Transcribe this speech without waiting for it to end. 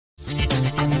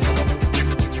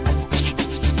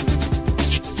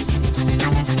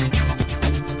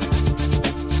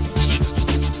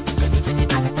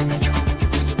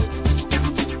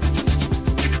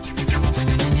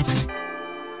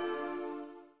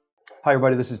Hi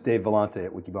everybody, this is Dave Vellante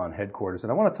at Wikibon headquarters,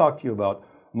 and I want to talk to you about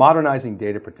modernizing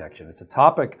data protection. It's a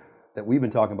topic that we've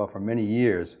been talking about for many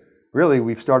years. Really,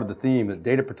 we've started the theme that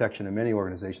data protection in many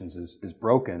organizations is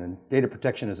broken, and data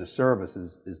protection as a service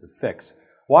is the fix.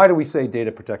 Why do we say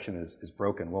data protection is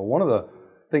broken? Well, one of the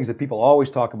things that people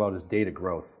always talk about is data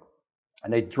growth.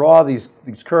 And they draw these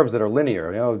curves that are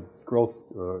linear. You know, growth,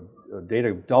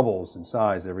 data doubles in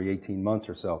size every 18 months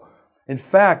or so. In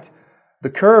fact, the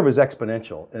curve is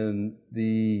exponential, and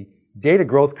the data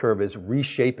growth curve is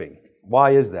reshaping.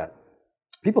 Why is that?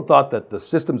 People thought that the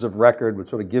systems of record would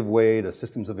sort of give way to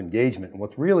systems of engagement, and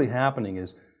what's really happening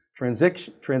is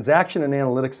transaction and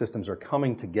analytic systems are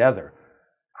coming together,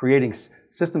 creating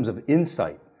systems of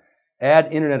insight.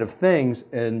 Add Internet of Things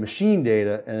and machine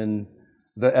data, and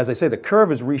as I say, the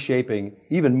curve is reshaping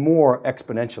even more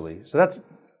exponentially. So that's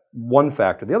one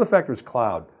factor. The other factor is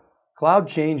cloud. Cloud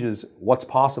changes what's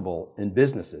possible in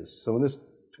businesses. So in this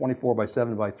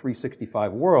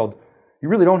 24/7/365 world, you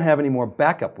really don't have any more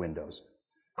backup windows.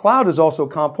 Cloud is also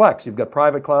complex. You've got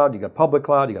private cloud, you've got public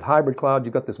cloud, you've got hybrid cloud,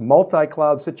 you've got this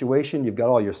multi-cloud situation, you've got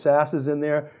all your SaaSes in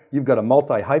there, you've got a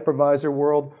multi-hypervisor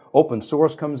world, open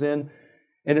source comes in,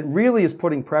 and it really is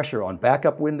putting pressure on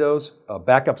backup windows.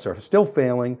 Backups are still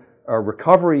failing,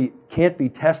 recovery can't be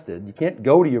tested. You can't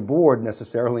go to your board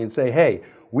necessarily and say, hey,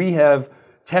 we have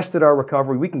tested our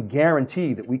recovery, we can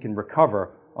guarantee that we can recover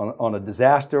on a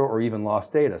disaster or even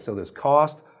lost data. So there's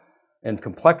cost and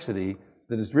complexity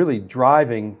that is really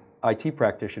driving IT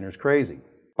practitioners crazy.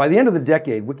 By the end of the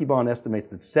decade, Wikibon estimates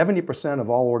that 70%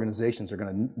 of all organizations are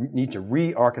going to need to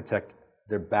re-architect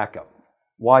their backup.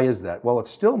 Why is that? Well, it's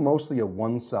still mostly a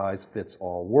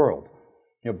one-size-fits-all world.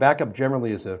 You know, backup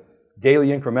generally is a daily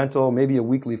incremental, maybe a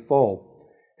weekly full.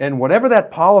 And whatever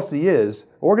that policy is,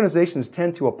 organizations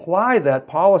tend to apply that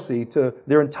policy to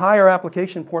their entire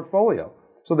application portfolio.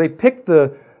 So they pick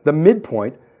the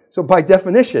midpoint. So by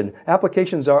definition,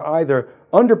 applications are either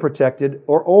underprotected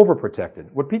or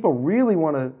overprotected. What people really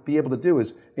want to be able to do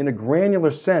is, in a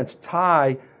granular sense,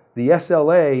 tie the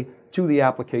SLA to the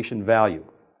application value.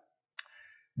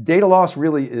 Data loss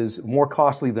really is more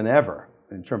costly than ever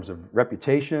in terms of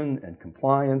reputation and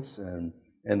compliance and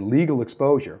legal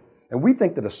exposure. And we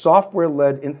think that a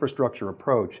software-led infrastructure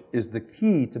approach is the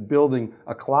key to building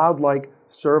a cloud-like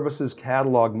services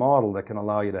catalog model that can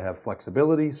allow you to have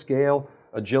flexibility, scale,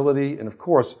 agility, and of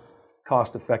course,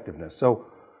 cost effectiveness. So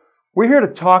we're here to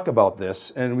talk about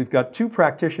this, and we've got two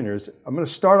practitioners. I'm going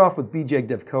to start off with Bijaya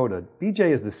Devkota.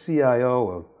 Bijaya is the CIO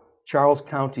of Charles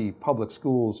County Public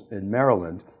Schools in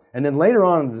Maryland. And then later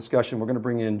on in the discussion, we're going to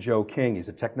bring in Joe King. He's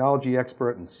a technology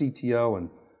expert and CTO and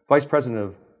Vice President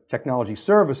of Technology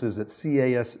Services at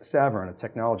CAS Savern, a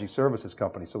technology services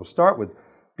company. So we'll start with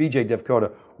Bijaya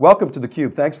Devkota. Welcome to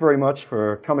theCUBE. Thanks very much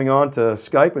for coming on to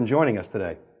Skype and joining us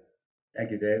today. Thank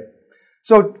you, Dave.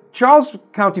 So Charles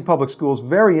County Public Schools,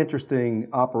 very interesting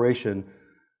operation,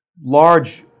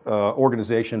 large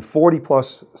organization,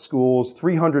 40+ schools,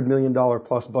 $300 million+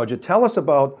 budget. Tell us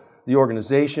about the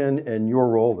organization and your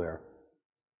role there.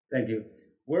 Thank you.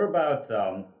 We're about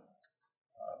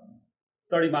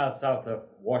 30 miles south of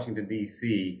Washington,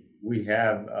 D.C. We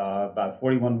have about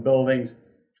 41 buildings,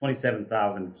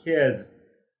 27,000 kids.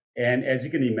 And as you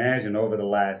can imagine, over the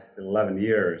last 11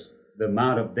 years, the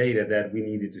amount of data that we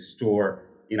needed to store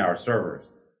in our servers,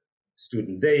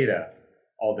 student data,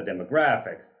 all the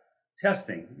demographics,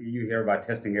 testing. You hear about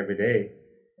testing every day,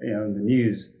 you know, in the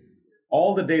news.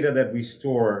 All the data that we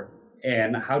store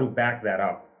and how to back that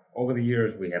up. Over the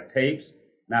years, we have tapes.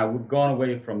 Now we've gone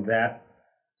away from that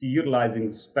to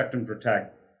utilizing Spectrum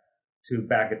Protect to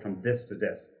back it from disk to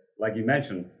disk. Like you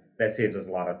mentioned, that saves us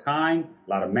a lot of time, a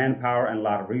lot of manpower, and a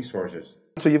lot of resources.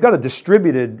 So you've got a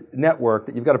distributed network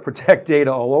that you've got to protect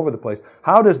data all over the place.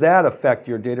 How does that affect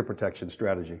your data protection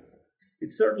strategy? It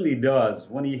certainly does.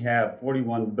 When you have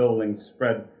 41 buildings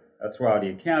spread throughout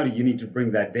your county, you need to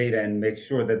bring that data and make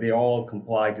sure that they all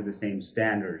comply to the same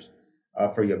standards.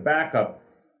 For your backup,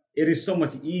 it is so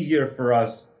much easier for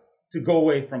us to go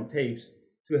away from tapes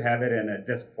to have it in a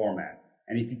disk format.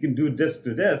 And if you can do disk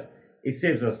to disk, it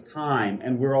saves us time,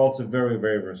 and we're also very,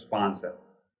 very responsive.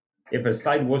 If a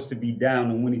site was to be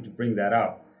down and we need to bring that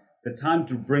up, the time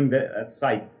to bring that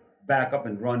site back up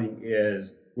and running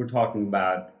is, we're talking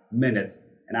about minutes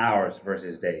and hours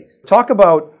versus days. Talk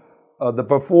about the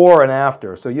before and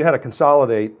after. So you had to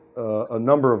consolidate a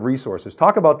number of resources.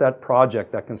 Talk about that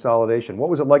project, that consolidation. What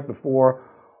was it like before?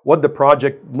 What did the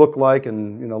project look like?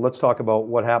 And let's talk about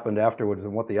what happened afterwards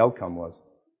and what the outcome was.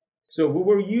 So we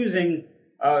were using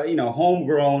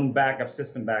homegrown backup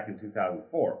system back in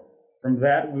 2004. From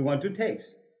that, we went to tapes.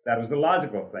 That was the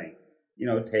logical thing.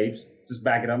 Tapes, just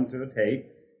back it up to a tape.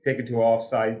 take it to an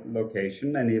off-site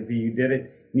location, and if you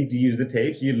need to use the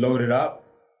tapes, you load it up,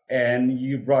 and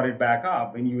you brought it back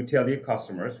up, and you would tell your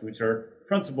customers, which are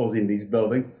principals in these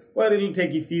buildings, well, it'll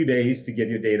take you a few days to get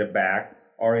your data back,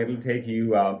 or it'll take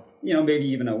you, maybe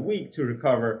even a week to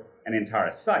recover an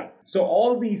entire site. So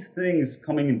all these things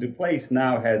coming into place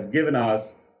now has given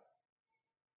us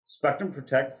Spectrum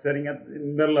Protect sitting at the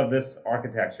middle of this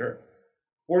architecture,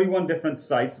 41 different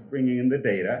sites bringing in the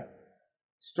data,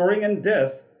 storing in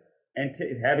disk, and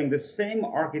having the same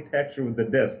architecture with the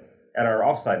disk at our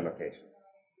offsite location.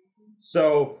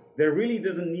 So there really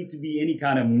doesn't need to be any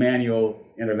kind of manual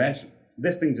intervention.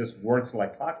 This thing just works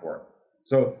like clockwork.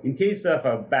 So in case of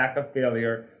a backup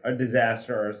failure, a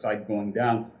disaster, or a site going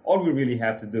down, all we really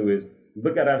have to do is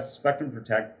look at our Spectrum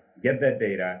Protect, get that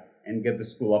data, and get the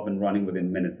school up and running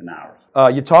within minutes and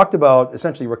hours. You talked about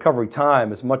essentially recovery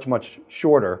time is much, much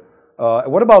shorter.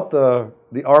 What about the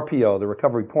RPO, the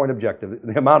recovery point objective,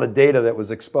 the amount of data that was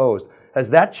exposed?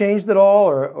 Has that changed at all,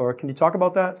 or can you talk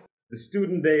about that? The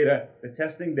student data, the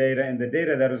testing data, and the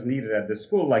data that was needed at the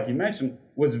school, like you mentioned,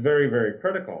 was very, very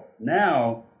critical.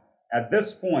 Now, at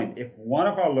this point, if one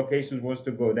of our locations was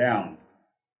to go down,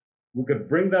 we could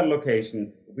bring that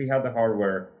location, if we had the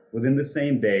hardware, within the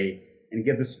same day and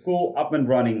get the school up and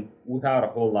running without a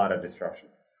whole lot of disruption.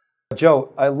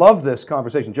 Joe, I love this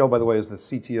conversation. Joe, by the way, is the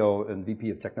CTO and VP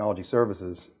of Technology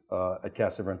Services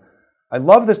at Severn. I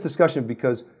love this discussion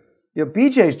because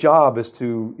BJ's job is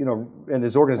to, and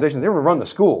his organization, they run the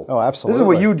school. Oh, absolutely. This is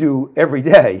what you do every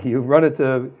day. You run it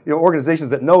to organizations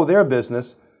that know their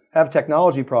business, have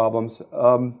technology problems.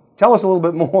 Tell us a little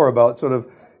bit more about sort of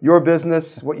your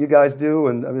business, what you guys do,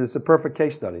 and I mean, it's a perfect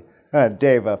case study.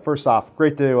 Dave, first off,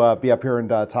 great to be up here and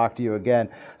talk to you again.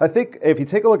 I think if you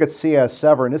take a look at CIS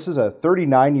Severn, this is a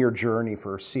 39-year journey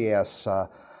for CIS,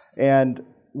 and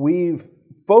we've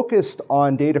focused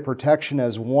on data protection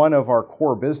as one of our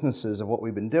core businesses of what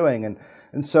we've been doing.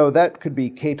 And so that could be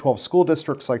K-12 school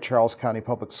districts like Charles County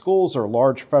Public Schools or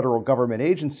large federal government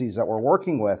agencies that we're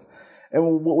working with.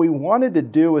 And what we wanted to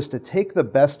do is to take the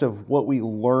best of what we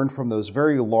learned from those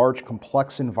very large,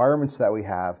 complex environments that we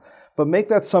have, but make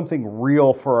that something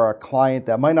real for our client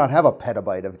that might not have a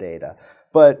petabyte of data.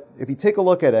 But if you take a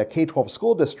look at a K-12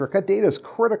 school district, that data is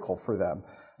critical for them,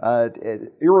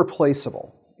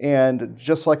 irreplaceable, and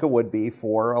just like it would be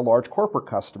for a large corporate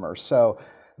customer. So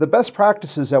the best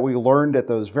practices that we learned at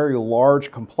those very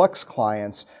large, complex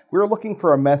clients, we were looking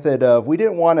for a method of, we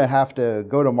didn't want to have to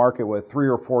go to market with 3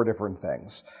 or 4 different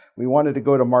things. We wanted to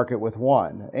go to market with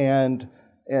one. And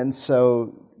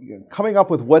so coming up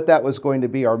with what that was going to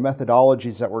be, our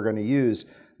methodologies that we're going to use,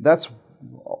 that's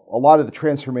a lot of the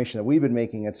transformation that we've been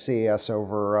making at CAS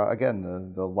over, again,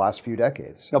 the last few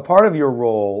decades. Now, part of your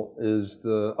role is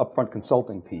the upfront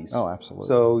consulting piece. Oh, absolutely.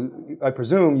 So I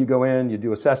presume you go in, you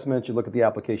do assessments, you look at the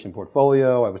application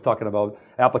portfolio. I was talking about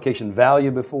application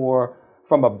value before.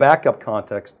 From a backup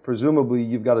context, presumably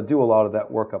you've got to do a lot of that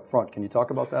work up front. Can you talk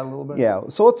about that a little bit? Yeah,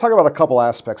 so let's talk about a couple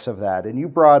aspects of that. And you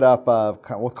brought up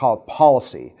what's called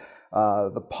policy.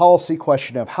 The policy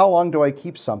question of how long do I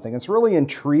keep something? It's really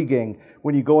intriguing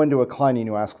when you go into a client and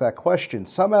you ask that question.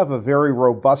 Some have a very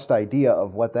robust idea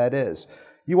of what that is.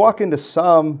 You walk into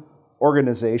some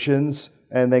organizations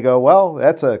and they go, well,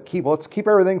 let's keep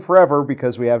everything forever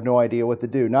because we have no idea what to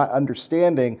do, not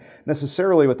understanding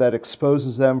necessarily what that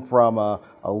exposes them from a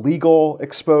legal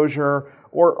exposure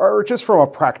or just from a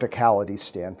practicality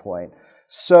standpoint.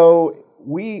 So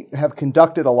we have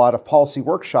conducted a lot of policy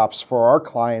workshops for our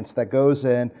clients that goes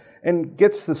in and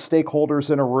gets the stakeholders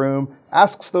in a room,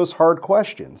 asks those hard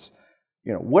questions.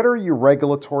 What are you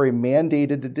regulatory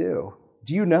mandated to do?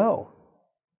 Do you know?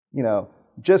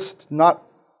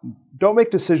 Don't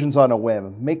make decisions on a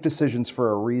whim. Make decisions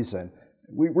for a reason.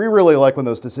 We really like when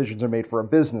those decisions are made for a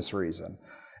business reason.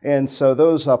 And so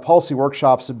those policy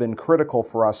workshops have been critical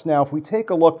for us. Now, if we take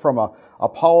a look from a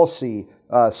policy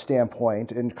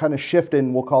standpoint and kind of shift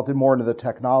in, we'll call it more into the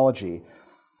technology,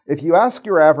 if you ask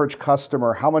your average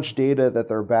customer how much data that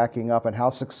they're backing up and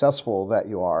how successful that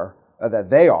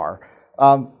they are,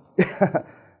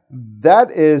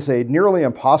 that is a nearly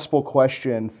impossible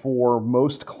question for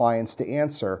most clients to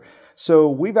answer. So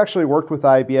we've actually worked with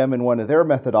IBM in one of their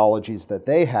methodologies that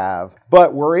they have,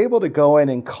 but we're able to go in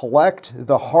and collect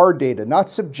the hard data, not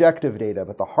subjective data,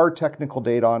 but the hard technical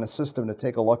data on a system to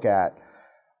take a look at.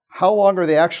 How long are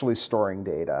they actually storing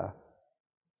data?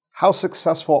 How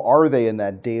successful are they in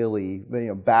that daily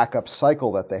backup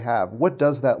cycle that they have? What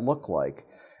does that look like?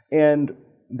 And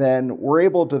then we're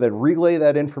able to then relay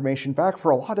that information back.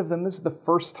 For a lot of them, this is the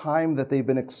first time that they've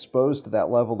been exposed to that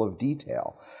level of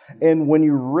detail. And when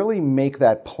you really make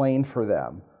that plain for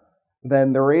them,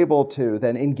 then they're able to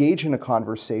then engage in a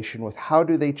conversation with how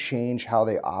do they change how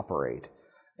they operate.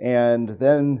 And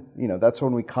then, that's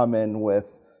when we come in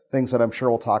with things that I'm sure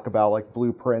we'll talk about, like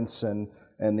blueprints and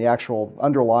the actual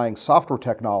underlying software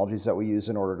technologies that we use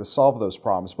in order to solve those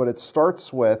problems. But it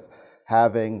starts with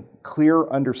having clear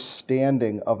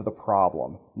understanding of the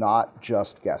problem, not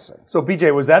just guessing. So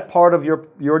BJ, was that part of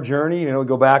your journey?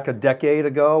 Go back a decade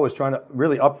ago, was trying to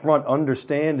really upfront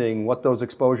understanding what those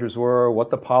exposures were, what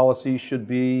the policy should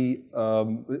be.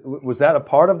 Was that a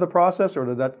part of the process, or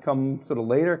did that come sort of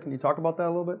later? Can you talk about that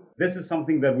a little bit? This is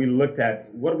something that we looked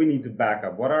at. What do we need to back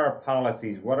up? What are our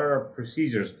policies? What are our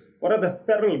procedures? What are the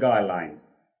federal guidelines?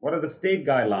 What are the state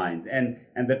guidelines?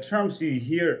 And the terms you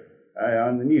hear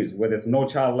on the news, whether it's No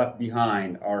Child Left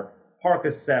Behind, or Park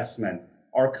Assessment,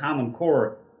 or Common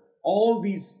Core, all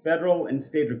these federal and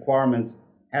state requirements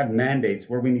have mandates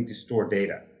where we need to store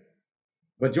data.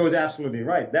 But Joe's absolutely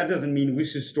right. That doesn't mean we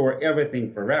should store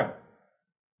everything forever.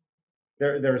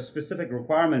 There are specific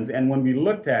requirements, and when we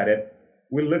looked at it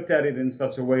in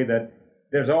such a way that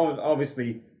there's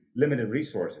obviously limited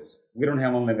resources. We don't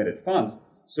have unlimited funds,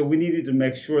 so we needed to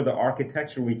make sure the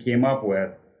architecture we came up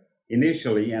with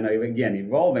initially, and again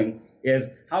evolving, is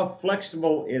how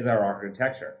flexible is our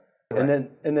architecture. And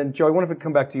then Joe, I wonder if I could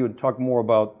come back to you and talk more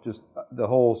about just the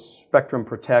whole Spectrum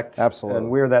Protect. Absolutely. And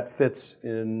where that fits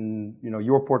in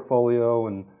your portfolio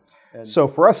and so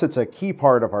for us, it's a key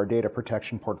part of our data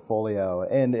protection portfolio,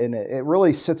 and it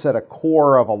really sits at a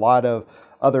core of a lot of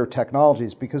other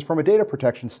technologies, because from a data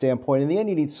protection standpoint, in the end,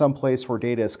 you need some place where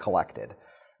data is collected.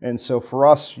 And so for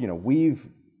us, we've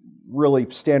really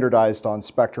standardized on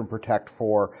Spectrum Protect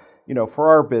for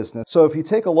our business. So if you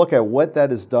take a look at what that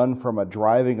has done from a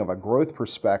driving of a growth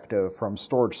perspective, from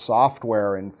storage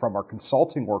software and from our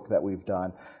consulting work that we've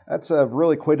done, that's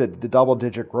really quite a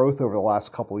double-digit growth over the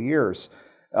last couple of years.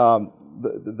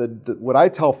 What I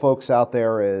tell folks out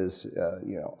there is,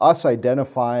 us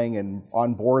identifying and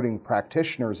onboarding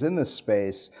practitioners in this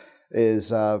space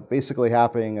is basically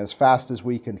happening as fast as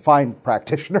we can find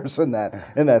practitioners in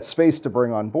that space to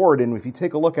bring on board. And if you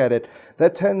take a look at it,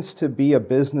 that tends to be a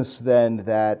business then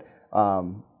that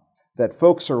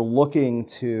folks are looking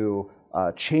to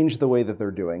change the way that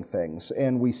they're doing things.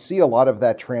 And we see a lot of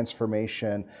that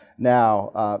transformation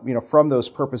now, from those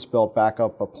purpose-built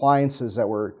backup appliances that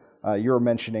you were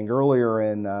mentioning earlier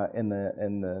in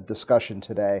the discussion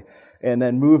today, and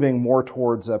then moving more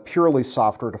towards a purely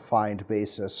software-defined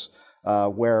basis,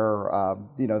 where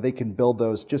they can build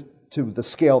those just to the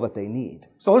scale that they need.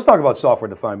 So let's talk about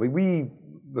software-defined.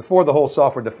 Before the whole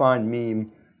software-defined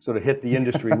meme sort of hit the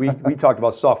industry, we talked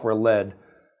about software-led.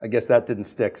 I guess that didn't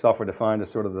stick. Software-defined is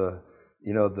sort of the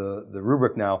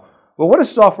rubric now. Well, what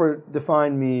does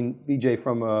software-defined mean, BJ,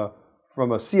 from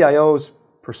a CIO's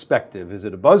perspective? Is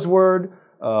it a buzzword?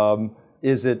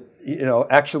 Is it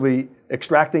actually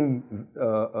extracting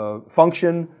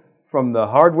function from the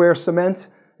hardware cement?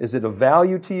 Is it of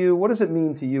value to you? What does it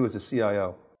mean to you as a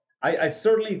CIO? I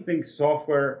certainly think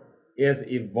software is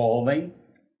evolving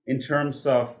in terms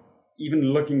of even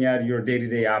looking at your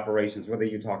day-to-day operations, whether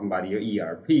you're talking about your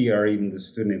ERP or even the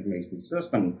student information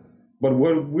system. But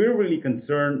what we're really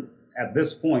concerned at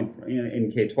this point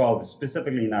in K-12,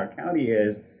 specifically in our county,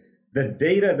 is the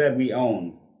data that we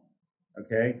own.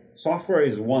 Okay, software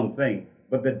is one thing,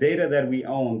 but the data that we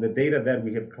own, the data that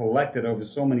we have collected over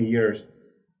so many years,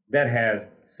 that has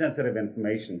sensitive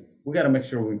information. We got to make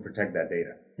sure we protect that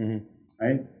data,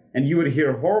 right? And you would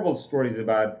hear horrible stories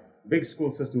about big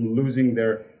school systems losing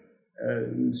their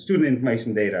student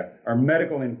information data or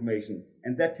medical information,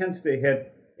 and that tends to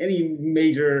hit any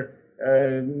major,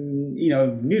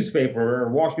 newspaper or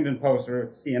Washington Post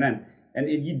or CNN. And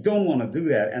you don't want to do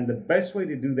that. And the best way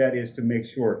to do that is to make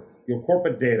sure your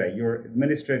corporate data, your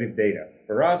administrative data,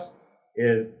 for us,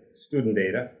 is student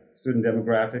data, student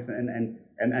demographics,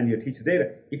 and your teacher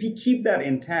data. If you keep that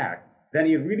intact, then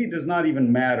it really does not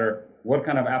even matter what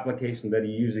kind of application that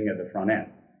you're using at the front end.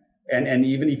 And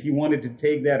even if you wanted to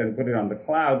take that and put it on the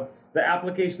cloud, the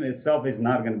application itself is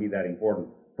not going to be that important.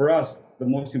 For us, the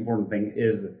most important thing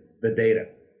is the data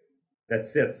that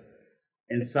sits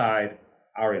inside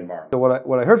our environment. So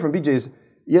what I heard from BJ is,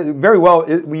 yeah, very well,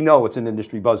 we know it's an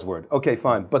industry buzzword. Okay,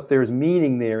 fine, but there's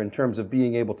meaning there in terms of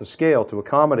being able to scale, to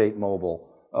accommodate mobile,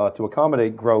 to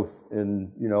accommodate growth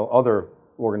in other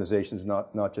organizations,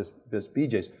 not just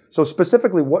BJ's. So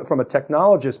specifically, from a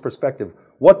technologist perspective,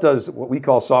 what does what we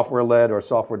call software-led or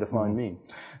software-defined mean?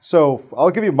 So I'll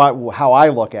give you how I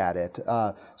look at it.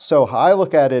 So how I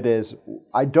look at it is,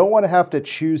 I don't want to have to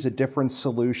choose a different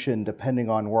solution depending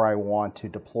on where I want to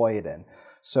deploy it in.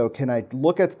 So can I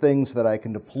look at things that I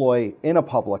can deploy in a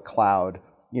public cloud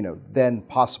then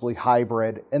possibly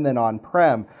hybrid, and then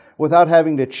on-prem, without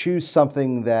having to choose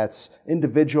something that's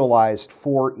individualized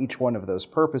for each one of those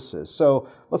purposes. So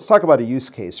let's talk about a use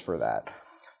case for that.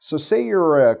 So say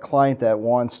you're a client that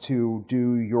wants to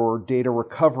do your data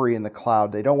recovery in the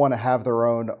cloud. They don't want to have their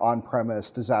own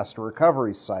on-premise disaster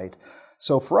recovery site.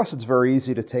 So for us, it's very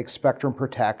easy to take Spectrum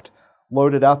Protect,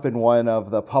 load it up in one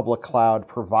of the public cloud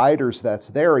providers that's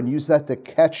there, and use that to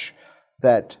catch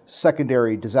that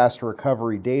secondary disaster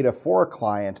recovery data for a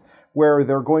client, where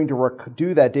they're going to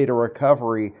do that data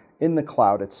recovery in the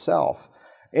cloud itself.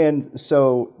 And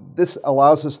so this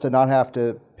allows us to not have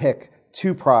to pick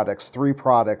 2 products, 3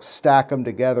 products, stack them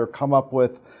together, come up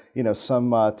with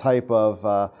some type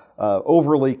of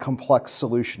overly complex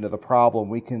solution to the problem.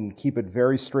 We can keep it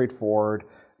very straightforward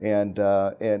and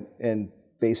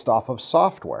based off of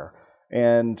software.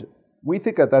 And we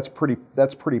think that that's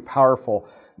pretty powerful.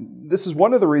 This is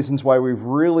one of the reasons why we've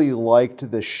really liked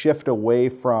the shift away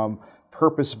from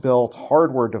purpose-built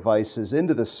hardware devices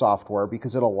into this software,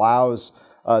 because it allows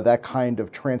that kind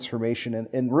of transformation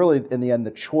and really, in the end,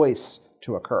 the choice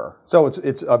to occur. So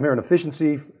it's I'm hearing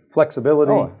efficiency,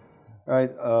 flexibility,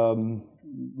 right?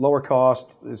 Lower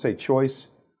cost, say choice.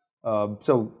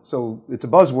 So it's a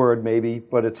buzzword maybe,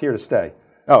 but it's here to stay.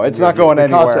 Oh, it's not going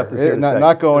anywhere. The concept is here to stay.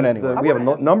 Not going anywhere. We have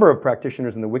a number of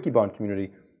practitioners in the Wikibon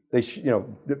community. They,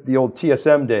 the old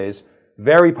TSM days,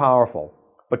 very powerful,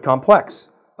 but complex,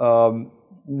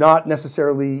 not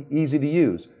necessarily easy to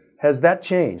use. Has that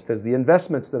changed? Has the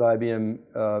investments that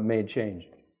IBM made changed?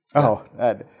 Oh,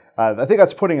 I think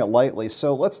that's putting it lightly.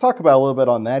 So let's talk about a little bit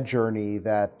on that journey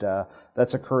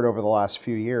that's occurred over the last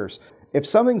few years. If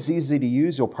something's easy to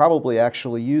use, you'll probably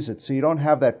actually use it, so you don't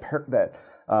have that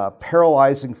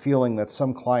paralyzing feeling that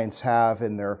some clients have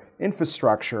in their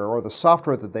infrastructure or the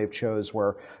software that they've chose,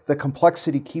 where the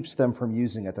complexity keeps them from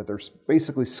using it, that they're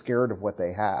basically scared of what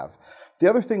they have. The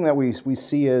other thing that we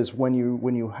see is when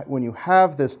you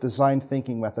have this design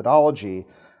thinking methodology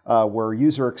where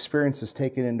user experience is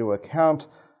taken into account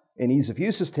and ease of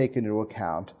use is taken into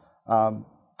account,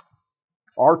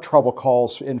 our trouble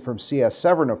calls in from CS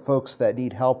Severn of folks that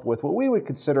need help with what we would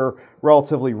consider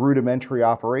relatively rudimentary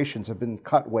operations have been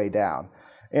cut way down.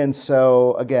 And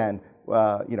so again,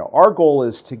 our goal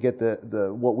is to get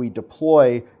what we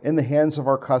deploy in the hands of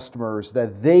our customers,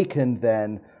 that they can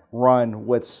then run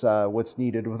what's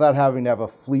needed without having to have a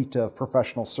fleet of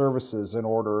professional services in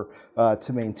order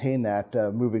to maintain that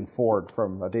moving forward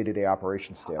from a day-to-day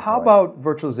operations standpoint. How about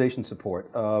virtualization support?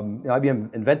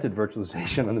 IBM invented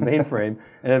virtualization on the mainframe,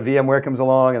 and then VMware comes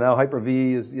along, and now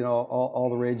Hyper-V is all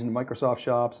the rage in the Microsoft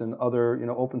shops and other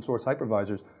open source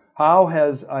hypervisors. How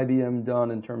has IBM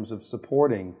done in terms of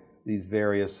supporting these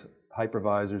various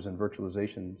hypervisors and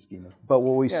virtualization schemas? But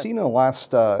what we've seen in the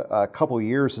last couple of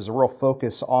years is a real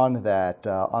focus on that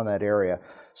area.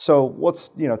 So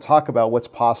let's talk about what's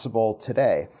possible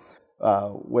today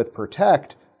with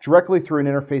Protect, directly through an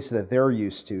interface that they're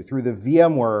used to, through the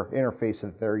VMware interface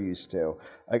that they're used to,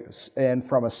 and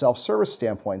from a self-service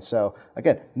standpoint. So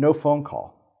again, no phone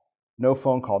call,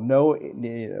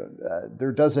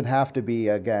 there doesn't have to be,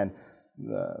 again,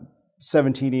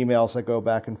 17 emails that go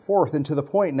back and forth. And to the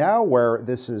point now where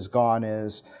this has gone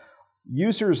is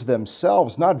users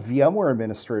themselves, not VMware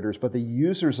administrators, but the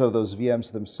users of those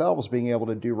VMs themselves being able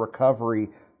to do recovery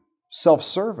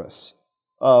self-service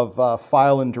of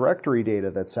file and directory data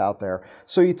that's out there.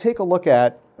 So you take a look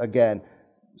at, again,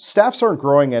 staffs aren't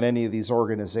growing at any of these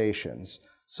organizations.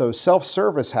 So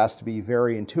self-service has to be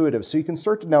very intuitive. So you can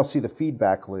start to now see the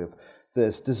feedback loop.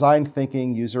 This design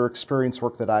thinking, user experience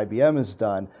work that IBM has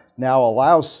done now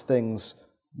allows things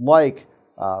like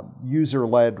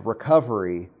user-led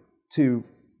recovery to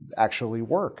actually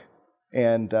work.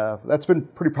 And that's been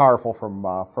pretty powerful from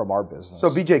our business. So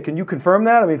BJ, can you confirm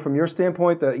that? I mean, from your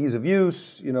standpoint, the ease of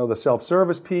use, the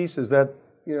self-service piece, is that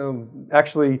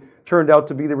actually turned out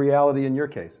to be the reality in your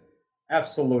case?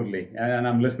 Absolutely. And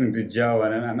I'm listening to Joe,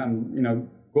 and I'm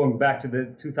going back to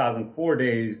the 2004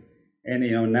 days.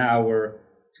 And now we're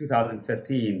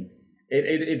 2015.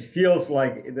 It feels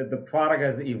like the product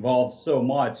has evolved so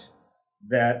much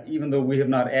that even though we have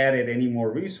not added any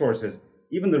more resources,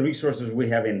 even the resources we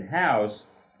have in-house,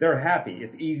 they're happy.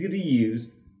 It's easy to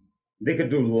use. They could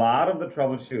do a lot of the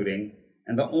troubleshooting.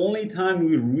 And the only time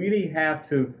we really have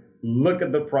to look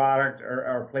at the product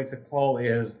or place a call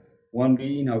is when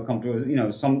we come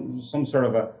to some sort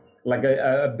of a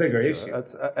bigger issue.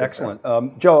 That's excellent.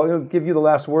 Joe, I'll give you the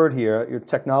last word here. You're a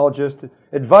technologist.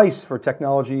 Advice for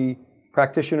technology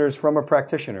practitioners from a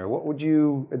practitioner. What would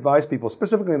you advise people,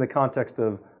 specifically in the context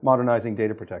of modernizing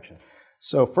data protection?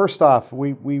 So first off,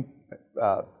 we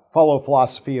follow a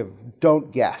philosophy of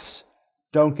don't guess.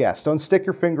 Don't guess. Don't stick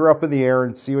your finger up in the air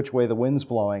and see which way the wind's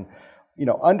blowing. You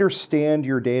know, understand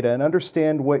your data and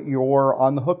understand what you're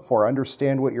on the hook for.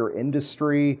 Understand what your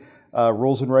industry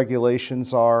rules and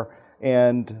regulations are,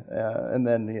 and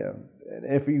then, you know,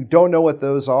 if you don't know what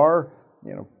those are,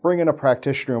 you know, bring in a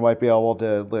practitioner who might be able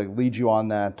to lead you on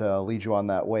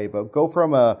that way. But go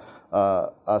from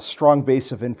a strong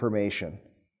base of information.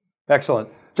 Excellent.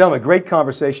 Gentlemen, great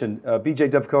conversation. BJ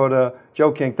Devkota,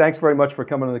 Joe King, thanks very much for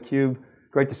coming on theCUBE.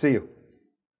 Great to see you.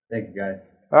 Thank you, guys.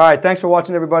 All right, thanks for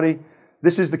watching, everybody.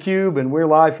 This is theCUBE, and we're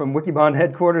live from Wikibon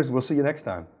headquarters. We'll see you next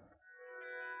time.